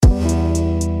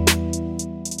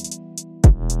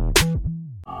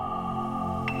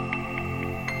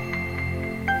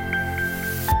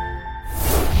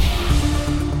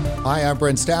Hi, I'm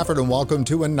Brent Stafford, and welcome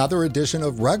to another edition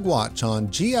of Reg Watch on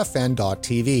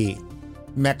GFN.TV.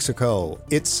 Mexico.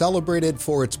 It's celebrated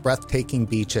for its breathtaking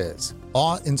beaches,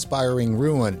 awe-inspiring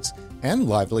ruins, and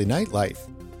lively nightlife.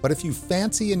 But if you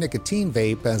fancy a nicotine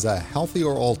vape as a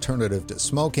healthier alternative to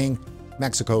smoking,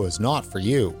 Mexico is not for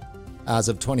you. As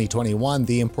of 2021,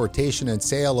 the importation and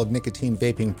sale of nicotine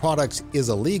vaping products is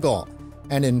illegal.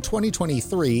 And in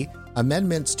 2023,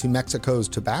 amendments to Mexico's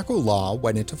tobacco law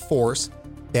went into force,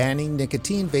 banning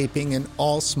nicotine vaping in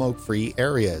all smoke-free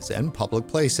areas and public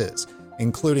places,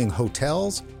 including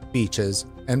hotels, beaches,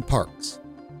 and parks.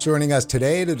 Joining us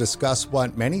today to discuss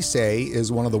what many say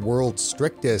is one of the world's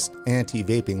strictest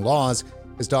anti-vaping laws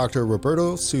is Dr.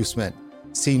 Roberto Sussman,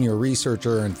 senior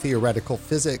researcher in theoretical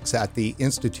physics at the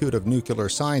Institute of Nuclear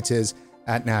Sciences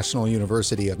at National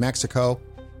University of Mexico,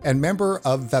 and member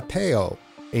of Vape,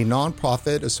 a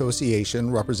nonprofit association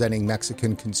representing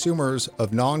Mexican consumers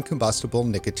of non-combustible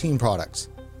nicotine products.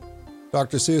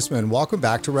 Dr. Sussman, welcome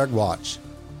back to Reg Watch.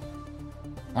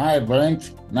 Hi,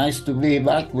 Brent. Nice to be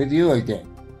back with you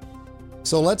again.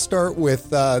 So let's start with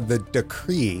the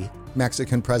decree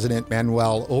Mexican President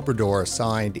Manuel Obrador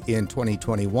signed in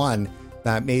 2021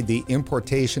 that made the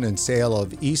importation and sale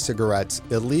of e-cigarettes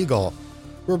illegal.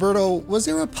 Roberto, was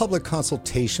there a public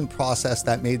consultation process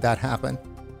that made that happen?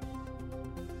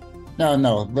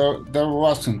 No, there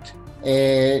wasn't.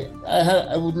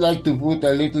 I would like to put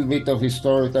a little bit of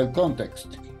historical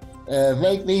context.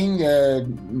 Vaping,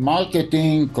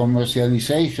 marketing,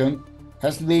 commercialization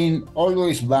has been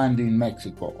always banned in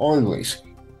Mexico, always.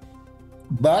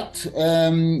 But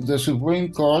the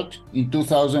Supreme Court in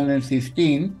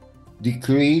 2015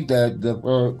 decreed that the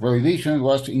prohibition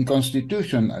was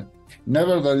unconstitutional.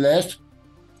 Nevertheless,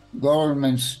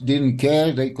 governments didn't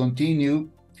care, they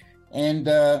continued. And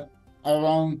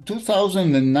around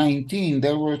 2019,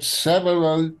 there were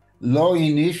several law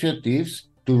initiatives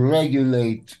to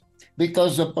regulate,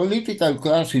 because the political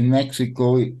class in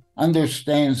Mexico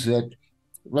understands that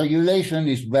regulation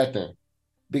is better,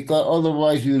 because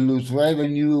otherwise you lose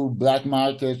revenue, black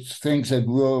markets, things that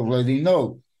we already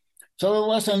know. So there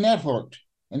was an effort,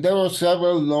 and there were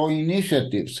several law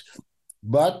initiatives.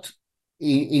 But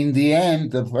in the end,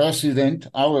 the president,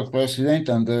 our president,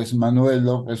 Andrés Manuel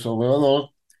López Obrador,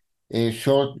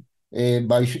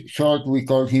 by short we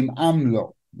call him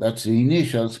AMLO, that's the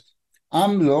initials,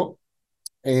 AMLO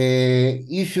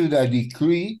issued a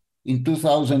decree in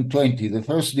 2020, the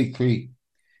first decree.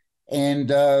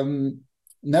 And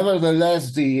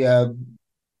nevertheless, the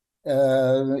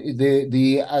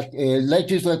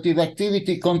legislative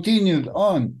activity continued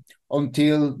on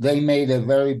until they made a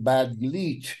very bad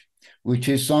glitch, which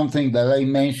is something that I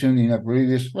mentioned in a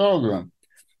previous program.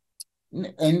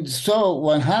 And so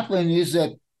what happened is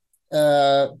that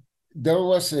there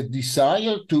was a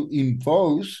desire to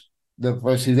impose the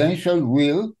presidential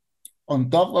will on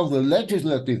top of the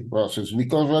legislative process,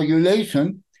 because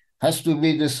regulation has to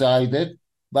be decided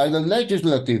by the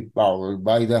legislative power,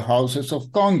 by the houses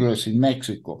of Congress in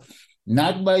Mexico,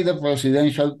 not by the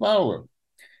presidential power.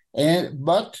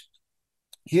 But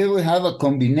here we have a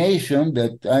combination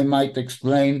that I might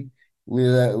explain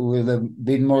with a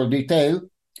bit more detail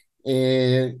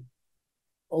on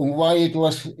why it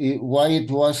was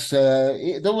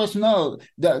there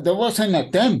was an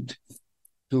attempt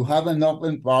to have an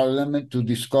open parliament to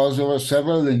discuss. There were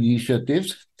several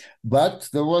initiatives, but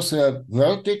there was a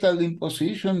vertical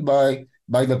imposition by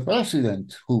the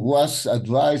president, who was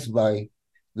advised by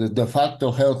the de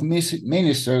facto health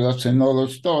minister. That's another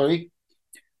story.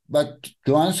 But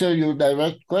to answer your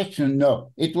direct question,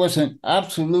 no, it was an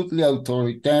absolutely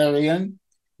authoritarian,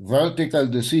 vertical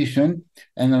decision.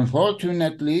 And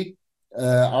unfortunately,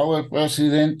 our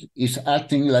president is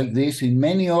acting like this in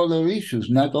many other issues,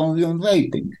 not only on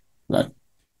vaping. Right?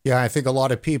 Yeah, I think a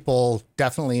lot of people,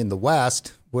 definitely in the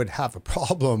West, would have a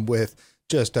problem with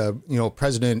just a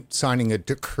president signing a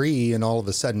decree and all of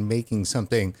a sudden making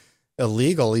something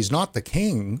illegal. He's not the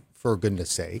king, for goodness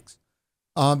sakes.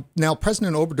 Now,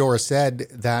 President Obrador said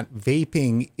that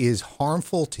vaping is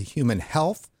harmful to human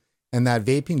health and that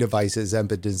vaping devices have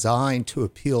been designed to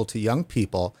appeal to young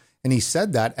people. And he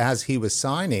said that as he was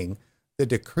signing the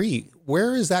decree.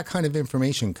 Where is that kind of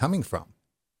information coming from?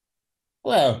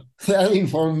 Well, that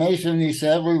information is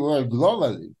everywhere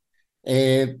globally.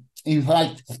 In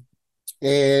fact,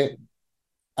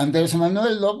 Andrés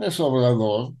Manuel López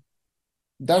Obrador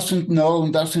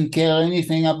doesn't care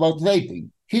anything about vaping.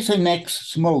 He's an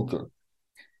ex-smoker.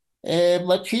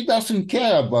 But he doesn't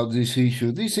care about this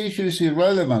issue. This issue is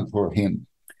irrelevant for him.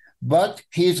 But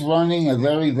he's running a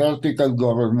very vertical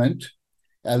government.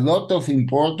 A lot of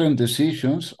important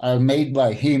decisions are made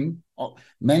by him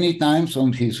many times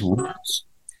on his words,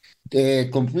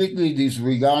 completely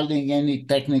disregarding any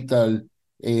technical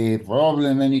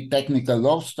problem, any technical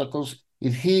obstacles.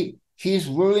 If he's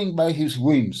ruling by his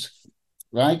whims,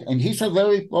 right? And he's a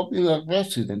very popular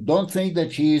president. Don't think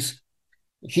that he's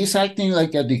acting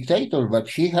like a dictator, but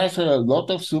he has a lot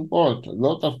of support, a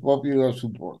lot of popular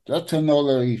support. That's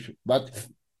another issue. But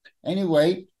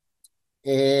anyway,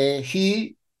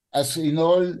 he, as in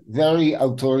all very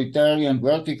authoritarian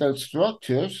vertical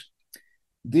structures,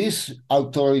 this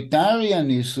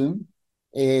authoritarianism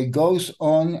goes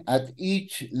on at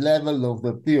each level of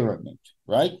the pyramid,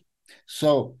 right?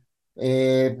 So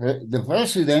the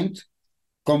president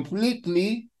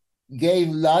completely gave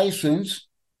license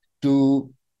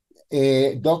to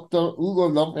Dr. Hugo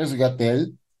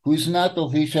López-Gatell, who is not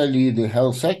officially the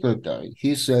health secretary.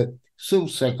 He's a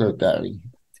subsecretary,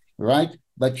 right?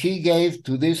 But he gave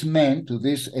to this man, to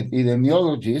this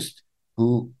epidemiologist,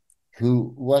 who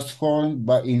was formed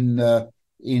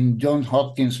in Johns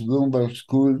Hopkins Bloomberg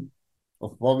School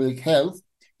of Public Health,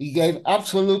 he gave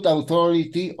absolute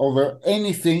authority over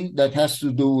anything that has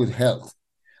to do with health.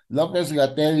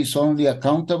 López-Gatell is only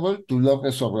accountable to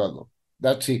López Obrador.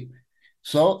 That's it.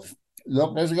 So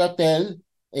López-Gatell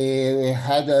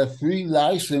had a free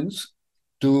license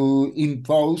to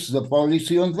impose the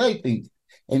policy on vaping,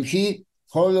 and he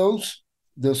follows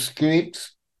the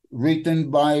scripts written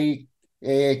by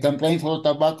Campaign for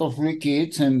Tobacco-Free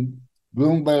Kids and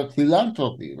Bloomberg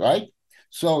Philanthropy, right?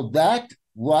 So that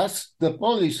was the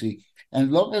policy. And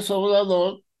López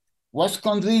Obrador was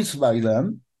convinced by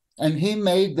them, and he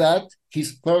made that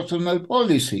his personal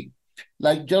policy.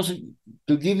 Like, just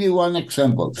to give you one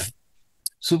example,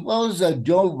 suppose that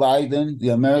Joe Biden, the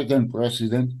American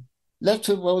president, let's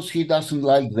suppose he doesn't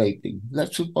like vaping.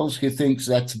 Let's suppose he thinks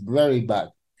that's very bad.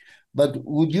 But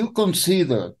would you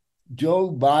consider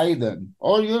Joe Biden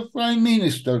or your Prime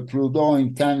Minister Trudeau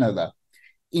in Canada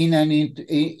in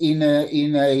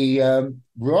a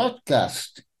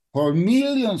broadcast for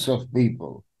millions of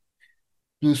people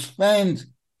to spend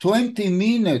 20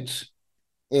 minutes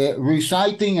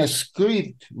reciting a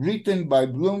script written by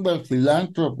Bloomberg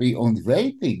Philanthropy on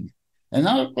vaping? And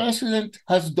our president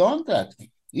has done that.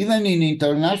 Even in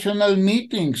international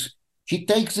meetings, he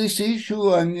takes this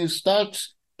issue and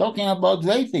starts talking about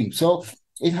vaping. So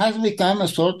it has become a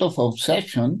sort of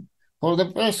obsession for the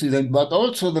president, but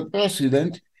also the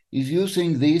president is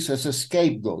using this as a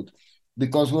scapegoat.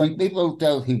 Because when people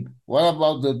tell him, what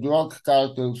about the drug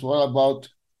cartels? What about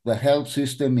the health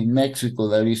system in Mexico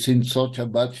that is in such a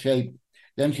bad shape?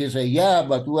 Then he says, yeah,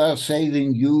 but we are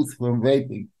saving youth from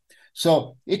vaping.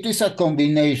 So it is a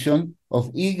combination of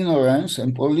ignorance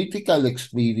and political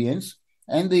experience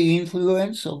and the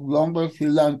influence of Bloomberg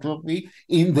Philanthropy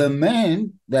in the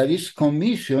man that is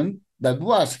commissioned,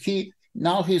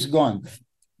 now he's gone.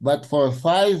 But for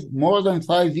more than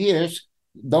 5 years,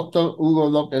 Dr. Hugo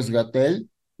López-Gatell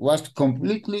was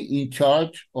completely in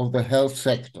charge of the health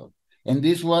sector. And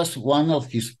this was one of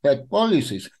his pet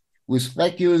policies. We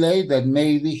speculate that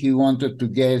maybe he wanted to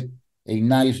get a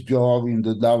nice job in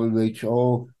the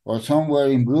WHO or somewhere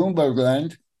in Bloomberg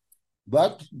land,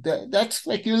 but that's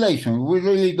speculation. We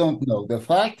really don't know. The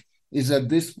fact is that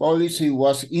this policy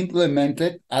was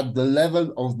implemented at the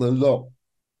level of the law,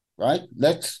 right?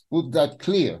 Let's put that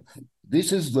clear.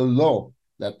 This is the law.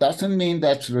 That doesn't mean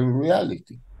that's the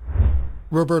reality.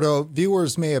 Roberto,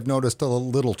 viewers may have noticed a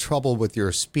little trouble with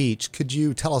your speech. Could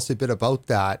you tell us a bit about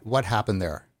that? What happened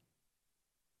there?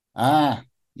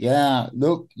 Yeah.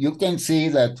 Look, you can see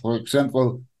that, for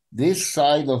example, this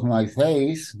side of my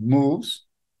face moves,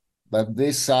 but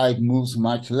this side moves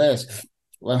much less.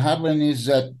 What happened is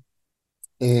that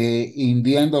in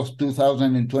the end of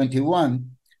 2021,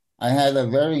 I had a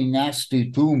very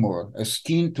nasty tumor, a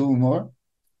skin tumor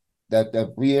that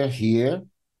appeared here.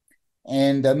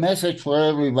 And the message for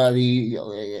everybody,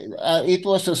 it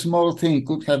was a small thing,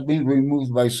 could have been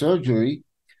removed by surgery.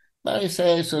 But I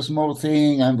say it's a small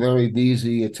thing, I'm very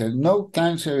busy. It's no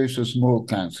cancer is a small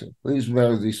cancer. Please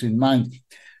bear this in mind.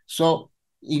 So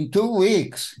in 2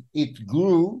 weeks, it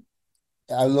grew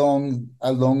along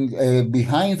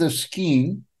behind the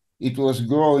skin. It was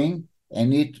growing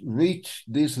and it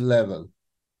reached this level.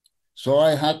 So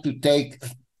I had to take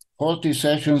 40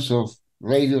 sessions of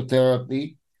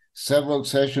radiotherapy, several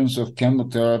sessions of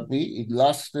chemotherapy. It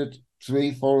lasted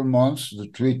 3-4 months, the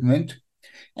treatment.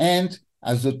 And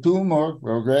as the tumor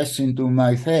progressed into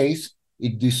my face,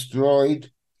 it destroyed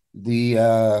the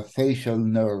facial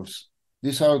nerves.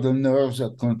 These are the nerves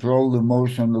that control the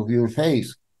motion of your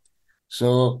face.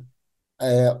 So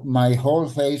my whole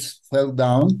face fell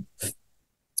down.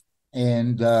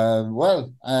 And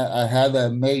I had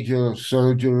a major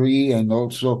surgery, and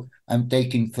also I'm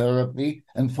taking therapy.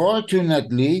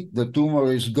 Unfortunately, the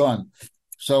tumor is gone.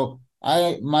 So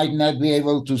I might not be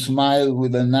able to smile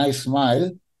with a nice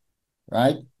smile,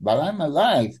 right? But I'm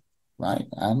alive, right?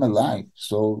 I'm alive.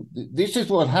 So this is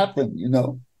what happened, you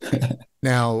know.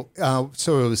 Now,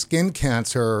 so it was skin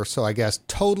cancer, so I guess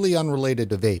totally unrelated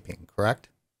to vaping, correct?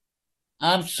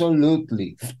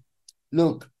 Absolutely.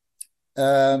 Look,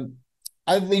 um,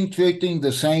 I've been treating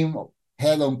the same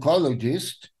head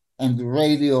oncologist and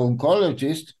radio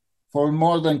oncologist for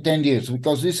more than 10 years,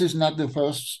 because this is not the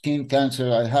first skin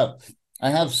cancer I have. I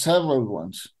have several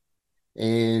ones,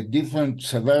 different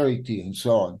severity and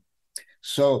so on.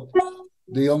 So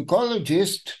the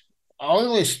oncologist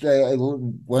always,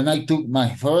 when I took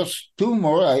my first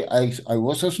tumor, I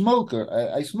was a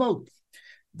smoker. I smoked.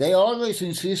 They always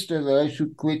insisted that I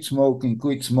should quit smoking,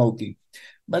 quit smoking.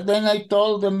 But then I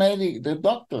told the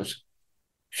doctors,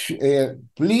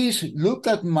 please look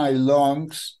at my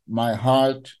lungs, my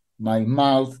heart, my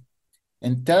mouth,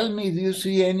 and tell me if you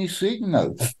see any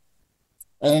signal.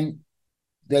 And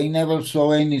they never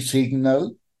saw any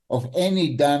signal of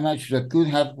any damage that could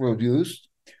have produced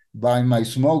by my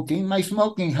smoking. My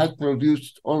smoking had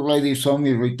produced already some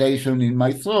irritation in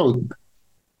my throat.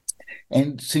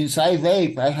 And since I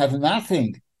vape, I have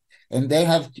nothing. And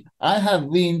I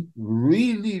have been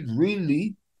really,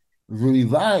 really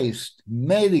revised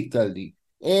medically.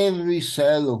 Every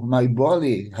cell of my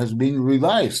body has been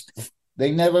revised.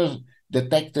 They never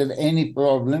detected any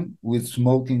problem with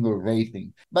smoking or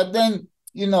vaping. But then,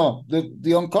 you know,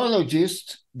 the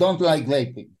oncologists don't like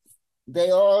vaping.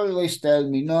 They always tell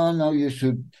me, no, you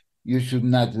should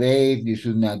not vape, you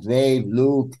should not vape.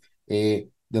 Look, the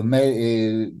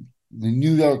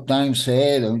New York Times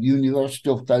said, or University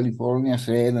of California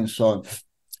said, and so on.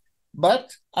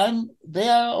 But they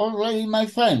are already my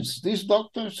friends. These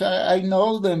doctors, I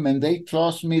know them, and they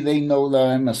trust me. They know that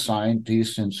I'm a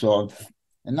scientist and so on.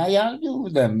 And I argue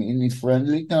with them in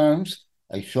friendly terms.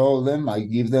 I show them, I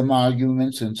give them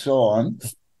arguments and so on.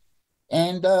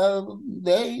 And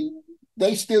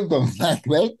they still don't like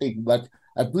vaping, but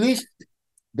at least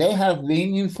they have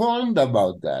been informed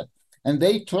about that. And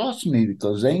they trust me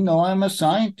because they know I'm a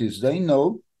scientist. They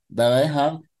know that I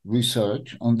have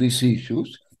research on these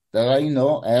issues, that I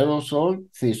know aerosol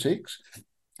physics.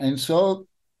 And so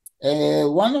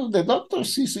one of the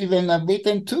doctors is even a bit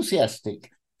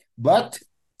enthusiastic, but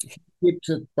keeps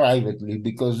it privately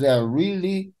because they are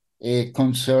really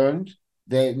concerned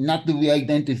not to be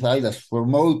identified as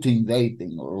promoting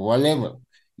vaping or whatever.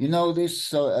 You know,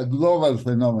 this a global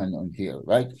phenomenon here,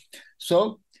 right?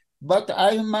 So, but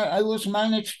I was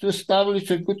managed to establish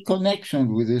a good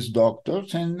connection with these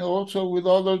doctors and also with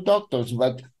other doctors.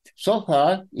 But so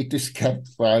far, it is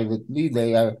kept privately.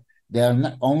 They are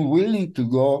not unwilling to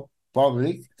go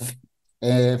public.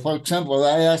 For example,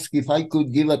 I asked if I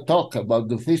could give a talk about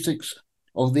the physics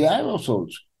of the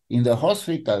aerosols in the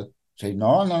hospital. Say,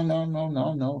 no.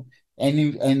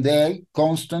 And they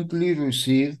constantly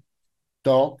receive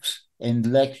talks and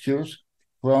lectures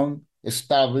from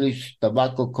established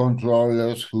tobacco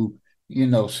controllers who, you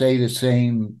know, say the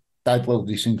same type of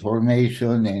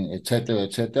disinformation and et cetera.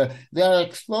 They are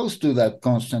exposed to that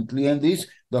constantly. And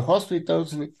the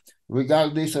hospitals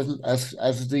regard this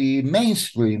as the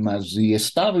mainstream, as the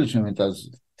establishment, but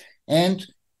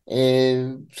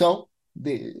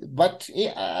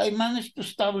I managed to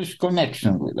establish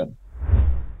connection with them.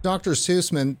 Dr.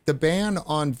 Sussman, the ban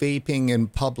on vaping in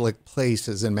public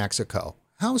places in Mexico,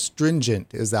 how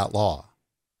stringent is that law?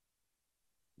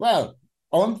 Well,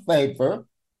 on paper,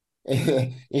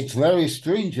 it's very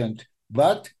stringent,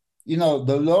 but you know,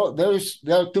 the law, there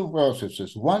are two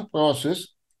processes. One process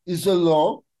is the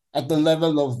law at the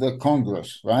level of the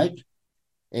Congress, right?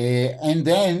 And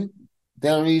then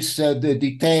there is the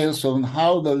details on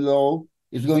how the law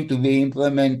is going to be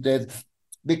implemented,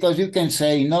 because you can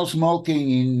say no smoking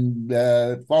in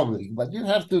public, but you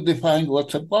have to define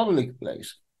what's a public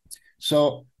place.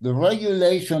 So the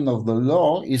regulation of the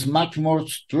law is much more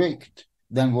strict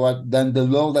than the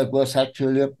law that was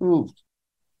actually approved.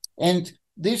 And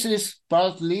this is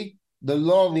partly the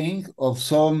lobbying of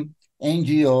some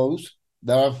NGOs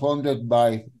that are funded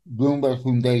by Bloomberg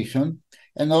Foundation,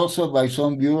 and also by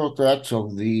some bureaucrats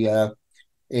of the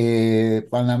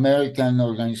Pan American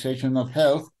Organization of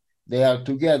Health. They are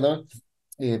together.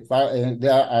 They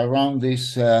are around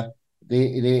this Lopez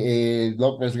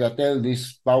Gatell,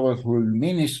 this powerful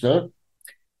minister,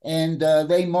 and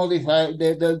they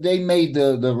made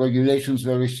the regulations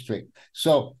very strict.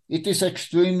 So it is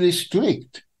extremely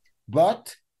strict,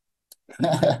 but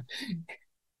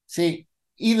see,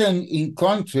 even in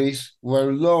countries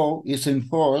where law is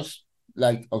enforced,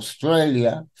 like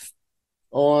Australia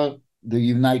or the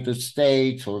United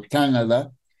States or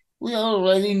Canada, we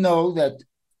already know that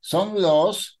some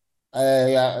laws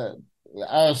are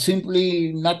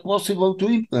simply not possible to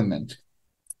implement,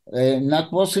 not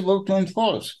possible to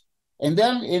enforce. And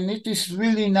it is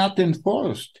really not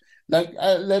enforced. Like,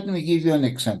 let me give you an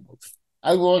example.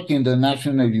 I work in the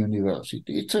National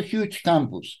University. It's a huge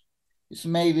campus. It's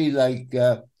maybe like,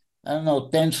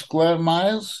 10 square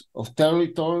miles of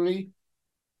territory,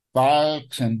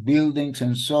 parks and buildings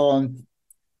and so on.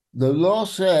 The law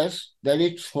says that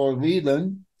it's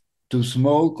forbidden to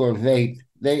smoke or vape.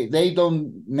 They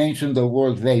don't mention the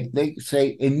word vape. They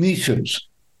say emissions,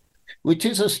 which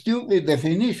is a stupid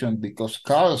definition because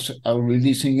cars are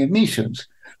releasing emissions.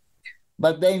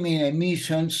 But they mean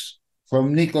emissions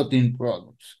from nicotine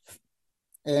products.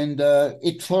 And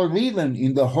it's forbidden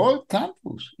in the whole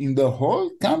campus,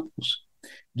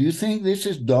 Do you think this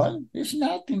is done? It's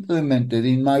not implemented.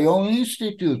 In my own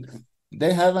institute,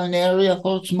 they have an area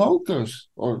for smokers,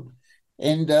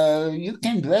 and you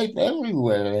can vape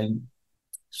everywhere. And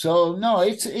so, no,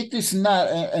 it is not.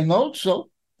 And also,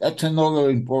 that's another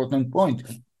important point.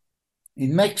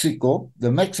 In Mexico,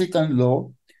 the Mexican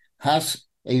law has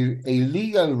a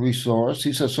legal resource.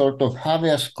 It's a sort of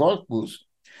habeas corpus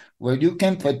where you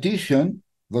can petition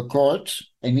the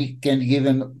courts, and it can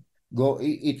even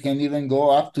go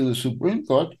up to the Supreme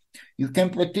Court. You can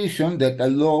petition that a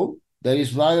law that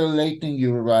is violating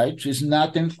your rights is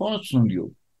not enforced on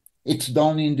you. It's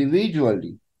done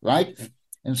individually, right?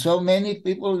 And so many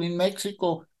people in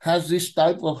Mexico has this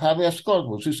type of habeas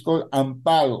corpus. It's called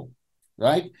amparo,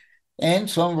 right? And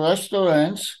some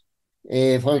restaurants,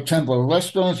 for example,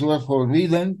 restaurants were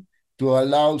forbidden to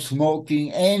allow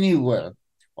smoking anywhere,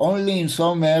 only in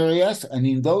some areas, and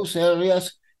in those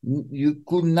areas, you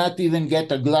could not even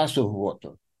get a glass of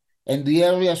water. And the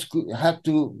areas had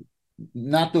to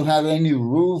not to have any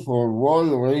roof or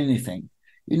wall or anything,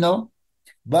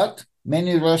 But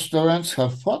many restaurants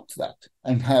have fought that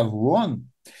and have won.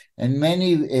 And many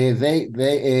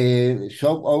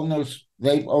shop owners,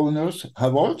 vape owners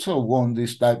have also won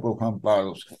this type of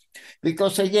amparos.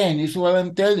 Because again, it's what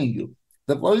I'm telling you.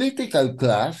 The political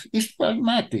class is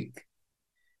pragmatic.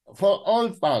 For all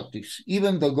parties,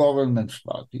 even the government's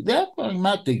party, they're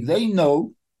pragmatic. They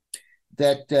know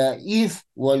that if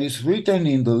what is written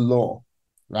in the law,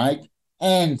 right,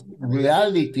 and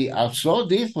reality are so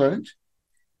different,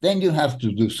 then you have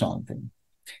to do something.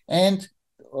 And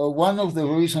one of the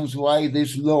reasons why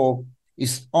this law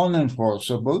is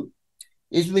unenforceable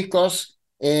is because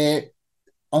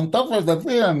on top of the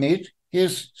pyramid, here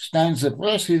stands the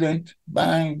president,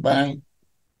 bang, bang,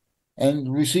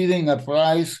 and receiving a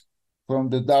prize from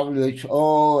the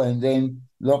WHO, and then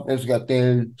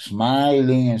López-Gatell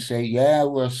smiling and say, yeah,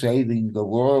 we're saving the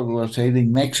world, we're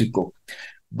saving Mexico.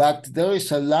 But there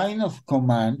is a line of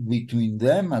command between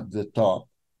them at the top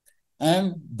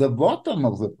and the bottom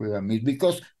of the pyramid,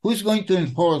 because who's going to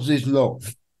enforce this law?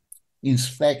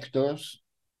 Inspectors,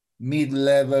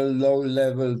 mid-level,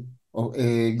 low-level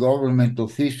government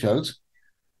officials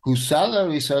whose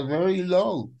salaries are very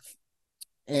low.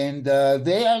 And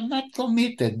they are not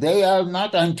committed. They are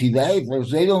not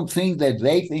anti-vapers. They don't think that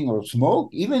vaping or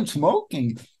even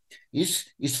smoking, is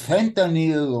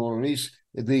fentanyl or is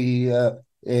the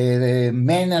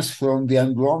menace from the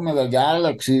Andromeda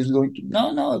galaxy is going to...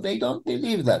 No, they don't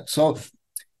believe that. So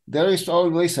there is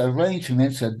always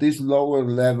arrangements at this lower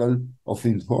level of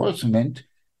enforcement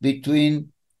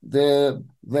between the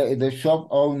shop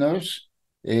owners,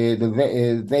 the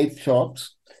vape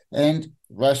shops, and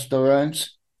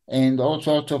restaurants, and all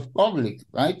sorts of public,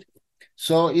 right?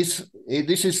 So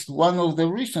this is one of the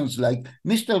reasons, like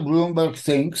Mr. Bloomberg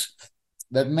thinks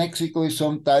that Mexico is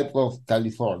some type of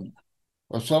California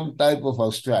or some type of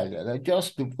Australia, that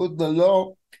just to put the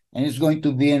law and it's going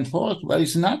to be enforced, but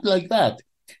it's not like that.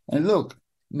 And look,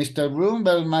 Mr.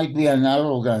 Bloomberg might be an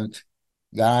arrogant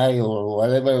guy or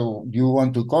whatever you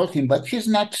want to call him, but he's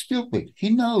not stupid.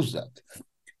 He knows that.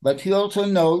 But he also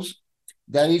knows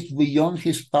that it's beyond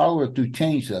his power to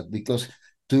change that, because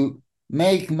to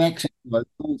make Mexico a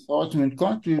law enforcement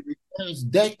country requires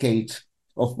decades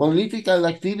of political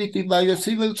activity by the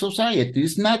civil society.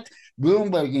 It's not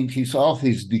Bloomberg in his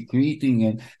office decreting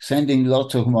and sending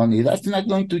lots of money. That's not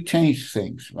going to change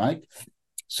things, right?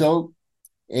 So,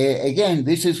 again,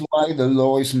 this is why the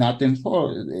law is not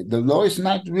enforced. The law is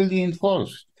not really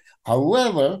enforced.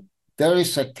 However, there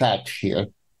is a catch here.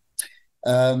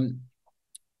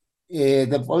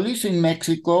 The police in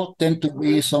Mexico tend to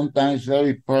be sometimes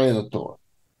very predatory.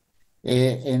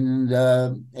 and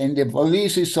the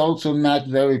police is also not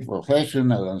very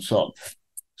professional and so on.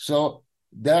 So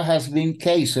there has been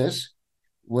cases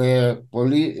where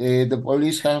the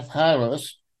police have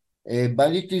harassed,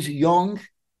 but it is young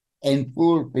and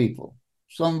poor people.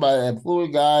 Somebody, a poor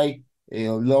guy,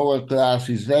 lower class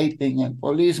is vaping, and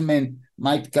policemen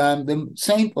might come. The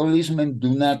same policemen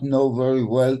do not know very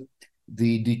well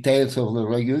the details of the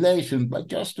regulation, but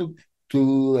just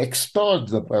to extort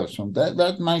the person.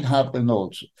 That might happen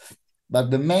also.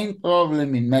 But the main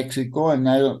problem in Mexico, and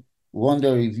I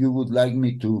wonder if you would like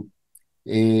me to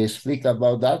speak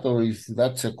about that, or if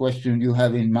that's a question you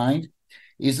have in mind,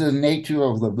 is the nature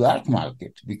of the black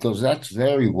market, because that's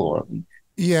very worrying.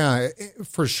 Yeah,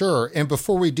 for sure. And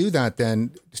before we do that,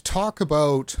 then talk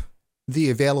about the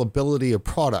availability of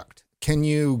product. Can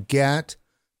you get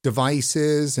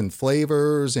devices and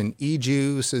flavors and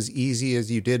e-juice as easy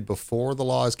as you did before the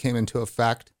laws came into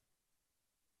effect?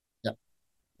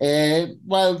 Yeah.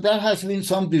 Well, there has been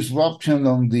some disruption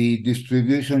on the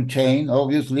distribution chain,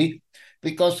 obviously,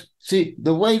 because, see,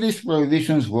 the way these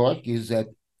prohibitions work is that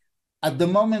at the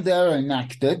moment they are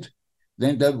enacted,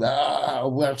 then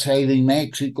we're saving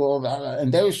Mexico,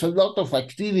 and there is a lot of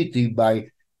activity by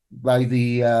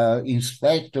the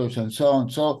inspectors and so on.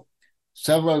 So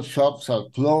several shops are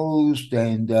closed,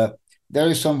 and there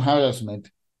is some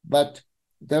harassment, but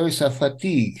there is a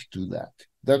fatigue to that.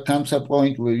 There comes a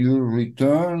point where you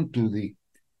return to the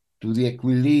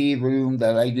equilibrium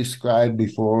that I described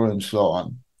before, and so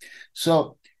on.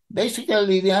 So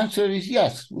basically, the answer is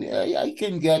yes. I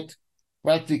can get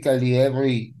practically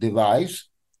every device,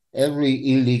 every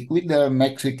e-liquid. There are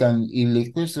Mexican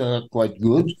e-liquids that are quite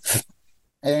good.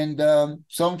 And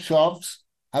some shops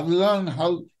have learned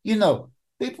how,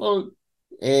 people,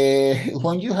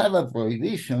 when you have a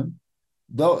prohibition,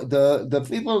 the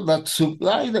people that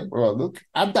supply the product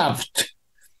adapt.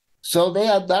 So they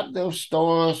adapt their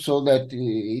store so that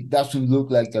it doesn't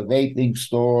look like a vaping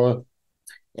store,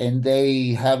 and they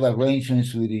have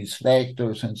arrangements with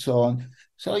inspectors and so on.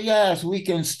 So yes, we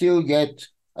can still get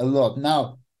a lot.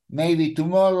 Now, maybe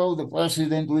tomorrow the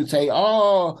president will say,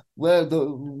 oh, well, the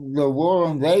war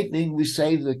on vaping, we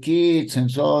save the kids and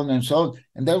so on and so on.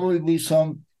 And there will be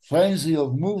some frenzy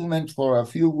of movement for a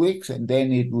few weeks, and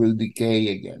then it will decay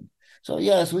again. So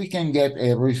yes, we can get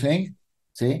everything.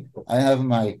 See, I have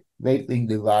my vaping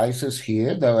devices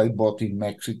here that I bought in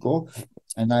Mexico,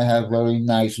 and I have very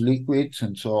nice liquids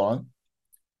and so on.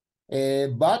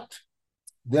 But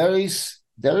there is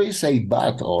a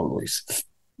but always.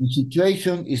 The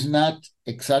situation is not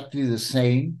exactly the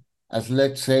same as,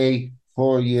 let's say,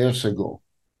 4 years ago.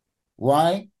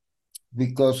 Why?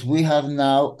 Because we have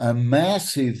now a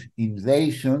massive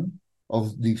invasion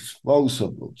of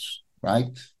disposables,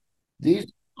 right?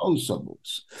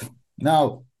 Disposables.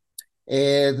 Now,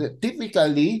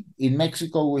 typically in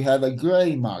Mexico, we have a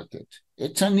gray market.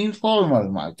 It's an informal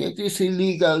market. It's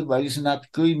illegal, but it's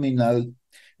not criminal,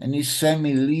 and it's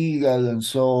semi-legal and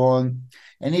so on.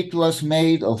 And it was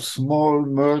made of small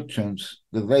merchants.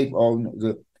 The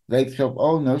vape shop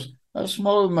owners are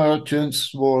small merchants,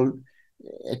 small,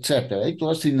 etc. It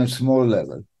was in a small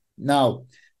level. Now,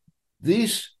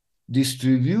 this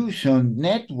distribution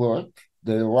network,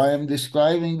 the one I'm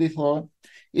describing before,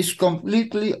 is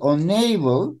completely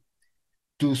unable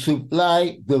to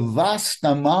supply the vast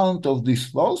amount of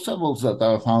disposables that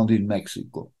are found in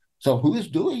Mexico. So who is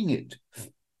doing it?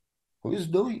 Who is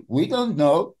doing it? We don't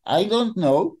know. I don't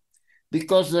know,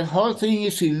 because the whole thing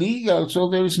is illegal, so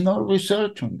there is no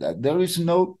research on that.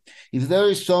 If there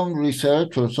is some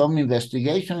research or some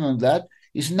investigation on that,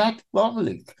 it's not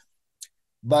public.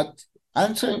 But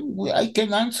I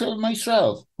can answer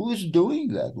myself. Who is doing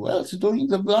that? Well, it's doing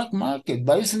the black market,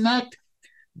 but it's not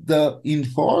the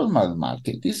informal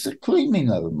market. It's the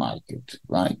criminal market,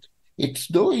 right? It's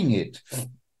doing it.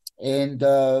 And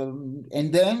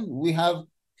then we have,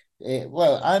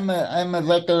 I'm a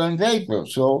veteran vapor,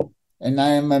 so, and I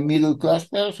am a middle-class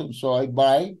person, so I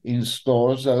buy in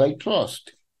stores that I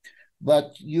trust.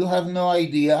 But you have no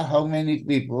idea how many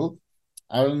people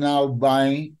are now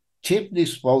buying cheap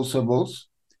disposables,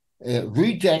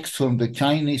 rejects from the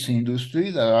Chinese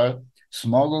industry that are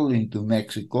smuggled into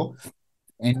Mexico.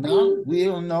 And now we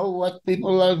don't know what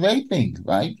people are vaping,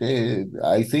 right?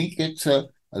 I think it's a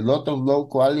lot of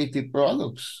low-quality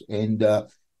products, and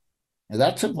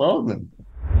that's a problem.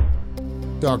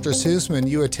 Dr. Sussman,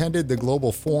 you attended the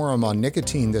Global Forum on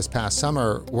Nicotine this past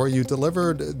summer, where you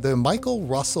delivered the Michael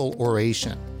Russell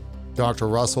Oration. Dr.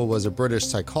 Russell was a British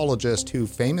psychologist who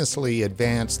famously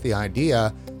advanced the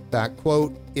idea that,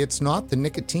 quote, it's not the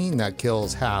nicotine that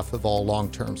kills half of all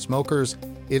long-term smokers,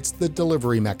 it's the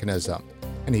delivery mechanism.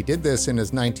 and he did this in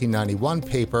his 1991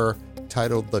 paper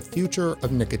titled The Future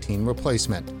of Nicotine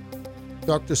Replacement.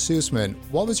 Dr. Sussman,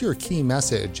 what was your key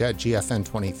message at GFN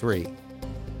 23?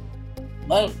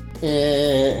 Well,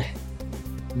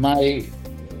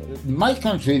 my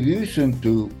contribution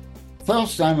to,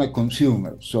 first, I'm a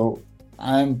consumer, so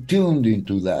I'm tuned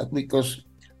into that because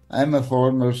I'm a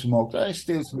former smoker. I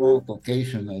still smoke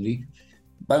occasionally,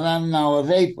 but I'm now a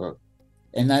vapor,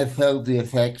 and I felt the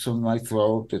effects on my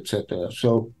throat, etc.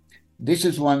 So this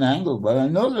is one angle, but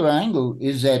another angle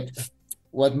is that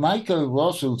what Michael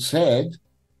Russell said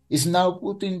is now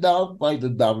put in doubt by the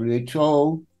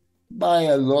WHO, by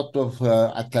a lot of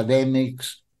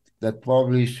academics that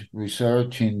publish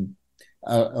research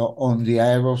on the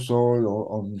aerosol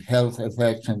or on health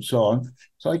effects and so on.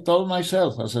 So I told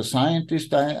myself, as a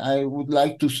scientist, I would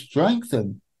like to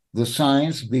strengthen the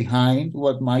science behind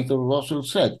what Michael Russell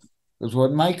said. Because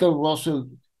what Michael Russell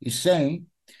is saying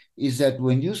is that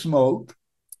when you smoke,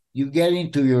 you get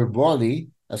into your body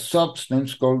a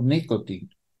substance called nicotine,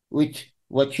 which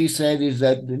what he said is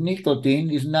that the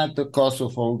nicotine is not the cause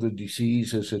of all the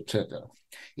diseases, etc.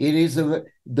 It is the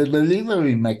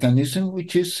delivery mechanism,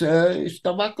 which is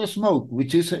tobacco smoke,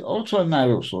 which is also an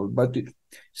aerosol, but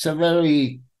it's a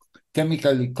very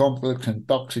chemically complex and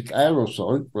toxic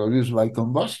aerosol produced by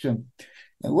combustion.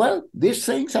 And well, these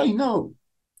things I know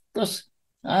because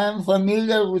I'm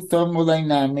familiar with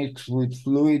thermodynamics, with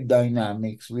fluid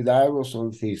dynamics, with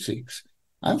aerosol physics.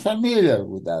 I'm familiar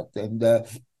with that.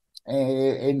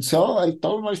 And so I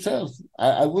told myself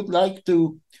I would like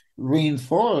to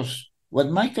reinforce what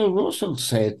Michael Russell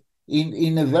said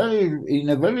in a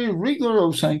very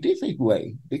rigorous scientific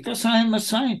way, because I'm a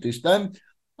scientist.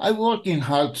 I work in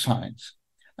hard science.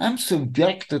 I'm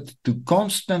subjected to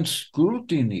constant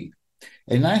scrutiny,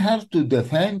 and I have to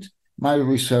defend my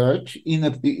research in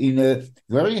a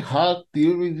very hard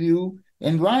peer review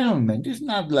environment. It's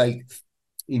not like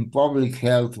in public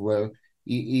health where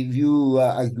if you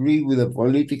agree with a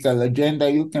political agenda,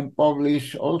 you can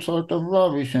publish all sorts of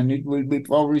rubbish and it will be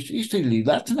published easily.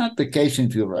 That's not the case in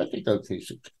theoretical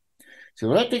physics.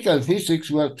 Theoretical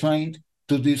physics were trained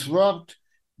to disrupt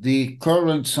the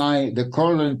current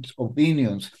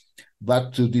opinions,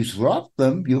 but to disrupt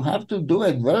them, you have to do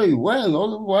it very well.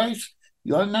 Otherwise,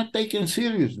 you are not taken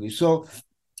seriously. So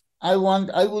I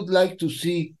would like to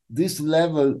see this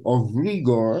level of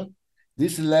rigor,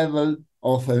 this level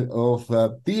of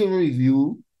peer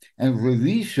review and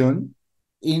revision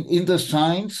in the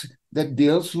science that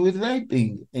deals with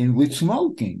vaping and with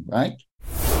smoking, right?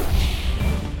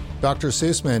 Dr.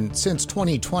 Sussman, since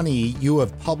 2020, you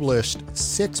have published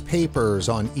 6 papers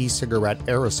on e-cigarette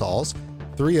aerosols,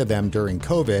 3 of them during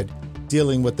COVID,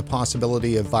 dealing with the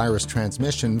possibility of virus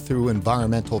transmission through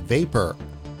environmental vapor,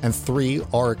 and 3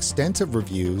 are extensive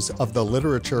reviews of the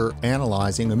literature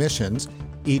analyzing emissions,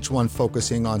 each one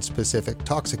focusing on specific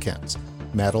toxicants,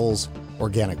 metals,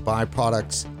 organic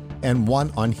byproducts, and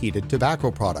 1 on heated tobacco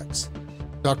products.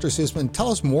 Dr. Sussman, tell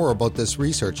us more about this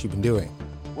research you've been doing.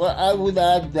 Well, I would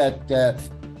add that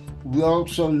we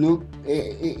also look,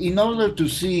 in order to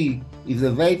see if the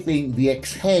vaping, the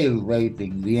exhale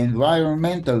vaping, the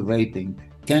environmental vaping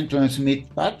can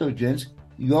transmit pathogens,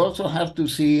 you also have to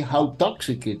see how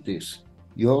toxic it is.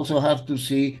 You also have to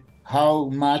see how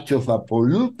much of a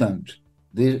pollutant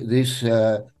this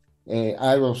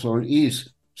aerosol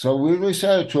is. So we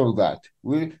researched all that.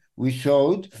 We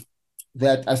showed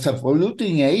that as a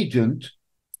polluting agent,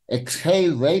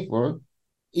 exhale vapor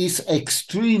is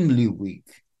extremely weak.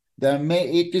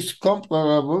 It is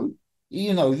comparable,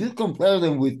 if you compare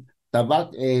them with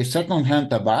secondhand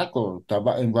tobacco,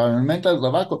 environmental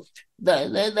tobacco,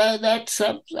 that's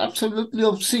absolutely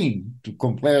obscene to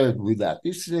compare it with that.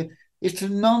 It's a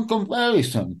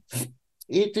non-comparison.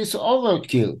 It is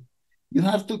overkill. You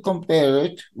have to compare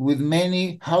it with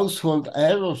many household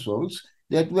aerosols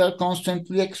that were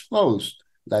constantly exposed,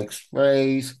 like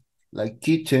sprays, like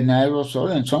kitchen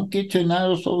aerosol, and some kitchen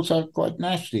aerosols are quite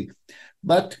nasty.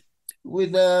 But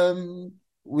with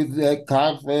the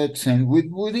carpets and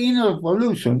with inner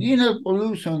pollution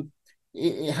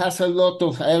it has a lot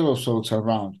of aerosols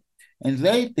around, and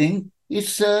vaping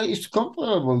is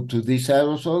comparable to these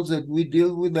aerosols that we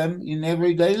deal with them in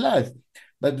everyday life.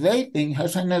 But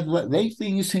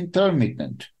vaping is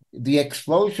intermittent. The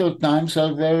exposure times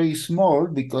are very small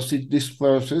because it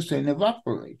disperses and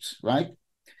evaporates, right?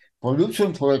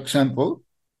 Pollution, for example,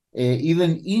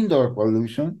 even indoor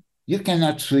pollution, you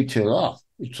cannot switch it off.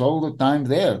 It's all the time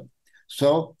there.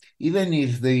 So even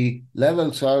if the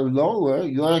levels are lower,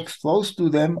 you are exposed to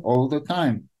them all the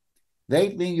time.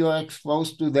 Vaping, you are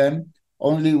exposed to them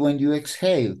only when you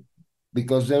exhale,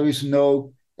 because there is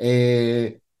no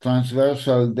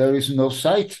transversal, there is no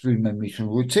side stream emission.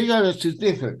 With cigarettes, it's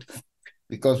different,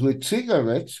 because with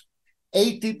cigarettes,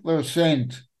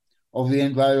 80% of the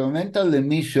environmental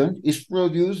emission is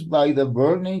produced by the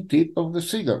burning tip of the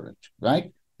cigarette,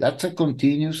 right? That's a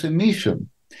continuous emission.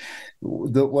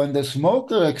 When the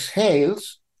smoker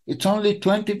exhales, it's only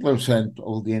 20%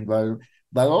 of the environment.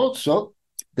 But also,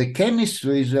 the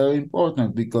chemistry is very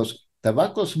important, because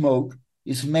tobacco smoke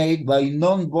is made by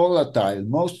non-volatile,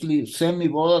 mostly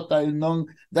semi-volatile,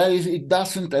 that is, it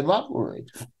doesn't evaporate.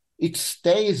 It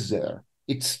stays there.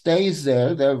 It stays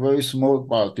there. There are very small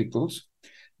particles.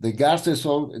 The gases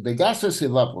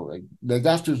evaporate. The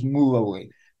gases move away.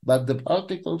 But the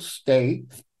particles stay,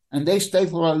 and they stay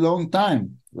for a long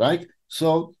time, right?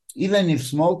 So even if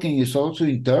smoking is also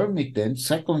intermittent,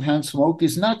 secondhand smoke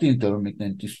is not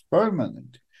intermittent, it's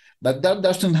permanent. But that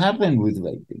doesn't happen with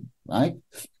vaping, right?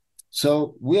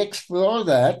 So we explore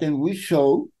that, and we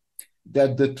show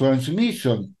that the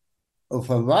transmission of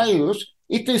a virus,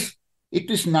 it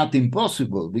is not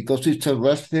impossible, because it's a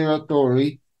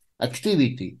respiratory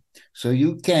activity. So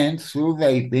you can, through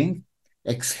vaping,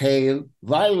 exhale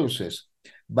viruses.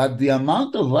 But the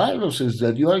amount of viruses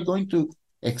that you are going to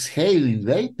exhale in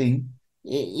vaping,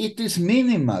 it is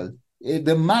minimal.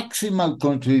 The maximal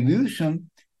contribution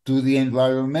to the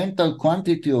environmental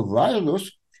quantity of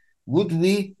virus would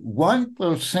be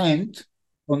 1%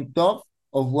 on top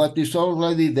of what is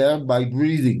already there by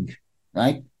breathing,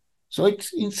 right? So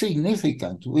it's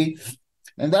insignificant.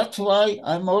 And that's why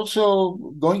I'm also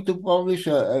going to publish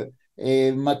a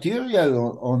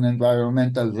material on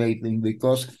environmental vaping,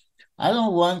 because I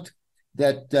don't want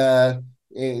that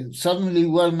suddenly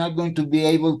we're not going to be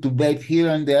able to vape here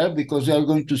and there because they're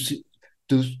going to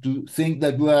think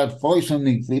that we are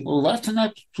poisoning people. That's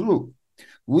not true.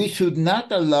 We should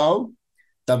not allow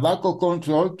tobacco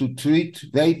control to treat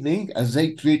vaping as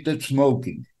they treated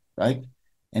smoking, right?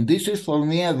 And this is, for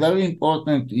me, a very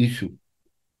important issue.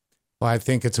 Well, I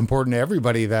think it's important to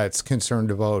everybody that's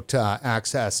concerned about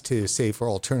access to safer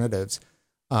alternatives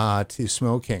to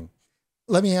smoking.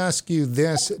 Let me ask you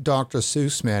this, Dr.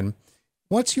 Sussman.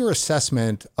 What's your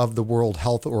assessment of the World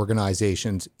Health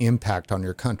Organization's impact on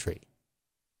your country?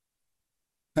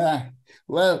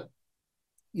 Well,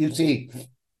 you see,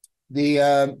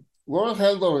 the World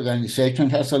Health Organization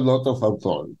has a lot of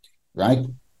authority, right?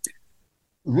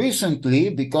 Recently,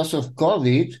 because of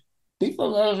COVID,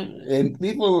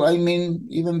 people, I mean,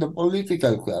 even the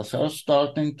political class, are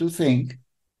starting to think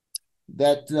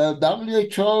that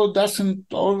WHO doesn't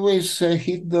always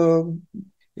hit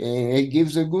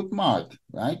gives a good mark,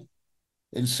 right?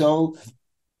 And so,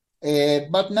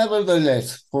 but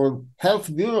nevertheless, for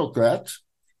health bureaucrats,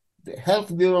 the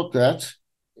health bureaucrats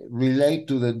relate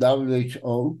to the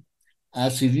WHO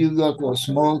as if you go to a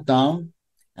small town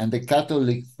and the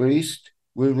Catholic priest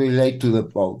will relate to the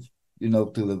Pope,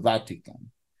 to the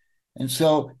Vatican. And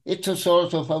so it's a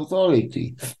sort of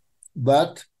authority,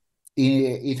 but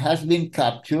it has been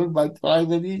captured by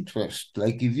private interest.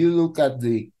 Like if you look at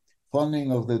the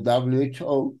funding of the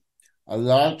WHO, a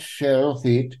large share of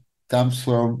it comes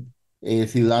from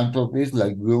philanthropists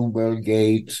like Bloomberg,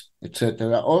 Gates,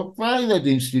 etc., or private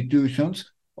institutions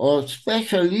or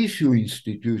special issue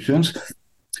institutions.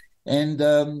 And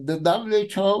the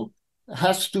WHO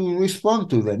has to respond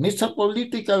to them. It's a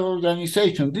political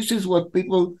organization. This is what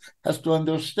people have to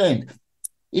understand.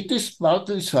 It is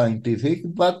partly scientific,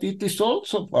 but it is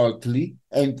also partly,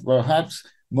 and perhaps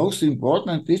most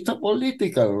important, it's a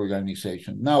political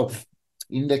organization. Now,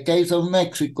 in the case of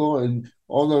Mexico and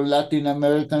other Latin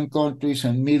American countries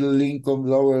and middle-income,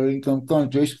 lower-income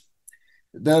countries,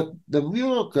 the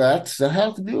bureaucrats, the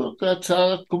health bureaucrats,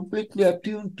 are completely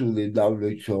attuned to the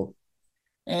WHO.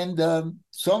 And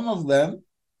some of them,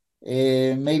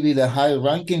 maybe the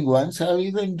high-ranking ones, are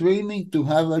even dreaming to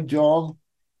have a job.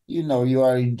 You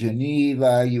are in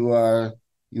Geneva, you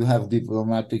have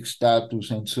diplomatic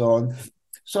status and so on.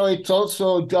 So it's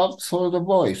also jobs for the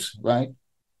boys, right?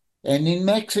 And in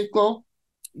Mexico,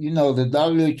 the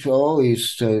WHO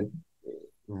is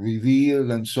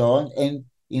revealed and so on. And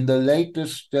in the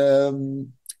latest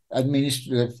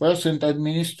present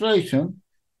administration,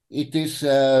 it is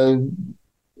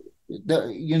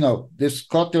this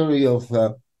coterie of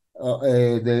the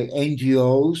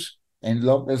NGOs and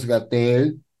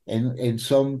Lopez-Gatell and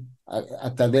some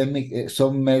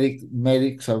some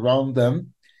medics around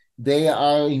them. They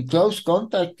are in close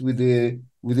contact with the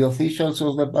officials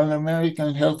of the Pan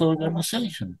American Health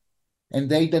Organization, and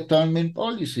they determine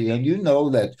policy. And you know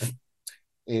that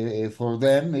for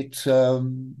them, it's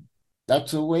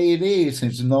that's the way it is.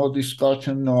 It's no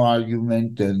discussion, no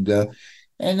argument, and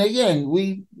again,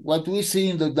 what we see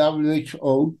in the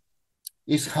WHO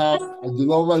is how a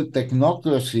global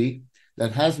technocracy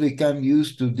that has become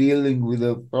used to dealing with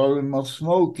the problem of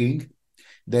smoking,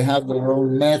 they have their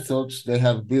own methods, they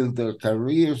have built their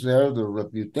careers there, their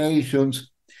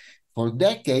reputations for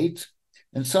decades,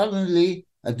 and suddenly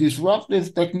a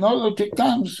disruptive technology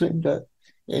comes,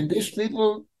 and these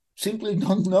people simply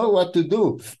don't know what to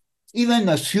do, even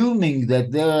assuming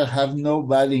that they have no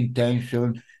bad intention,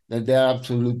 that they are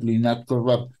absolutely not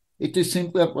corrupt. It is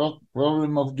simply a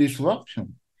problem of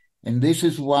disruption. And this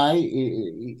is why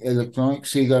electronic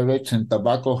cigarettes and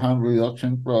tobacco harm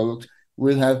reduction products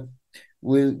will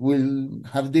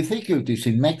have difficulties.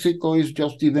 In Mexico, it's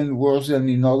just even worse than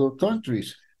in other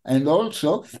countries. And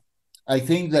also, I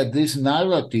think that this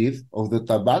narrative of the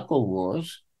tobacco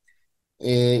wars,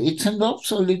 it's an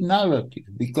obsolete narrative,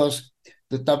 because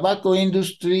the tobacco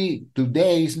industry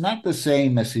today is not the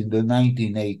same as in the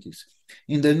 1980s.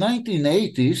 In the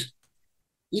 1980s,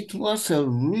 it was a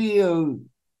real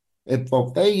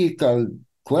epopeical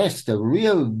quest, a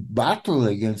real battle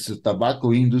against the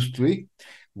tobacco industry,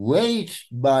 waged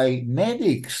by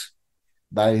medics.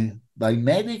 By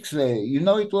medics,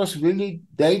 it was really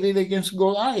David against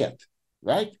Goliath,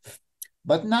 right?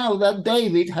 But now that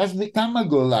David has become a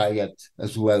Goliath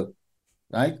as well,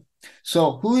 right?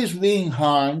 So who is being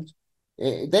harmed?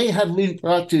 They have been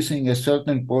practicing a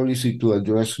certain policy to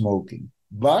address smoking,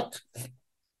 but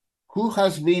who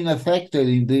has been affected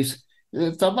in this?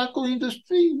 The tobacco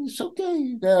industry is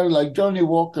okay. They are like Johnny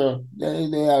Walker.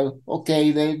 They are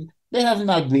okay. They have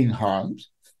not been harmed.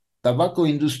 Tobacco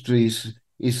industry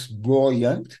is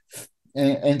buoyant,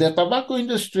 and the tobacco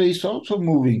industry is also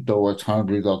moving towards harm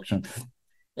reduction.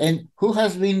 And who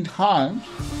has been harmed?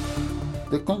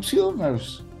 The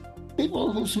consumers,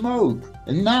 people who smoke,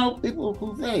 and now people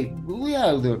who vape. We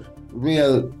are the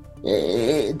real.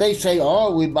 They say,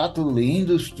 "Oh, we battle the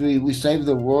industry, we save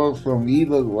the world from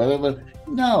evil, whatever."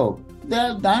 No, they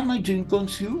are damaging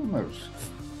consumers,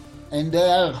 and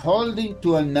they are holding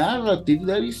to a narrative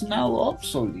that is now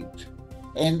obsolete.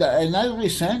 And I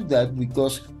resent that,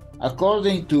 because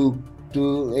according to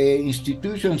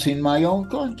institutions in my own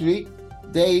country,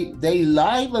 they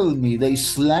libel me, they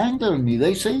slander me,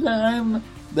 they say that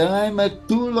I'm a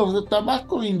tool of the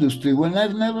tobacco industry when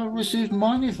I've never received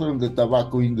money from the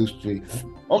tobacco industry.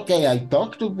 Okay, I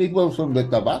talk to people from the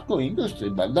tobacco industry,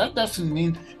 but that doesn't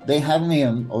mean they have me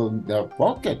on their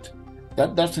pocket.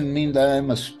 That doesn't mean that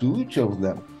I'm a stooge of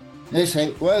them. They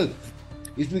say, well,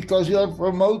 it's because you're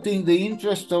promoting the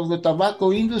interest of the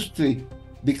tobacco industry,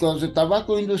 because the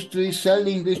tobacco industry is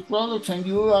selling these products and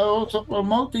you are also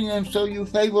promoting them, so you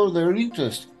favor their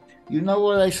interest. You know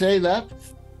why I say that?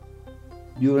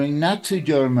 During Nazi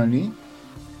Germany,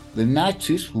 the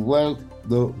Nazis, who were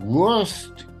the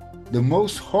worst, the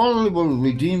most horrible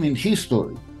regime in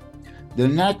history, the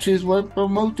Nazis were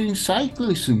promoting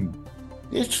cyclism.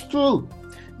 It's true.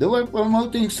 They were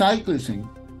promoting cyclism.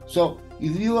 So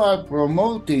if you are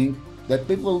promoting that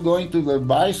people go into their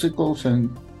bicycles and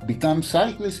become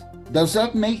cyclists, does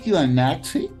that make you a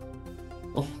Nazi?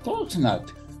 Of course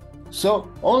not. So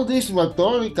all these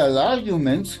rhetorical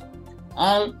arguments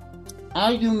are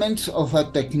arguments of a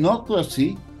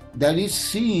technocracy that is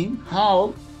seeing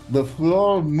how the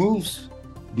floor moves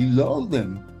below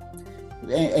them.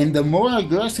 And the more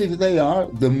aggressive they are,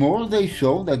 the more they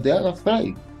show that they're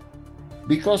afraid.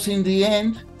 Because in the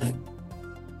end,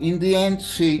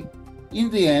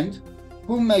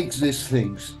 who makes these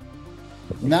things?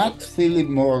 Not Philip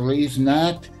Morris,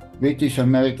 not British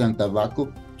American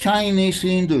Tobacco, Chinese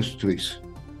industries,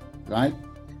 right?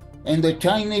 And the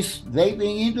Chinese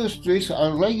vaping industries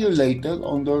are regulated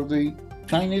under the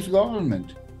Chinese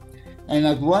government. And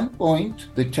at one point,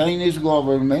 the Chinese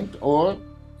government, or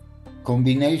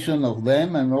combination of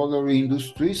them and other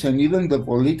industries, and even the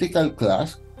political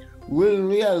class, will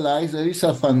realize that it's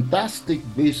a fantastic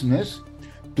business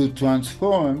to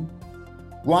transform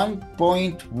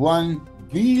 1.1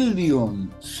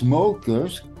 billion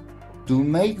smokers, to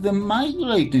make them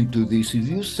migrate into this. If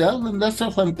you sell them, that's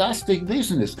a fantastic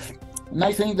business. And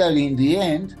I think that in the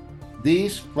end,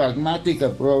 this pragmatic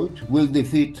approach will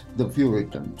defeat the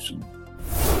Puritanism.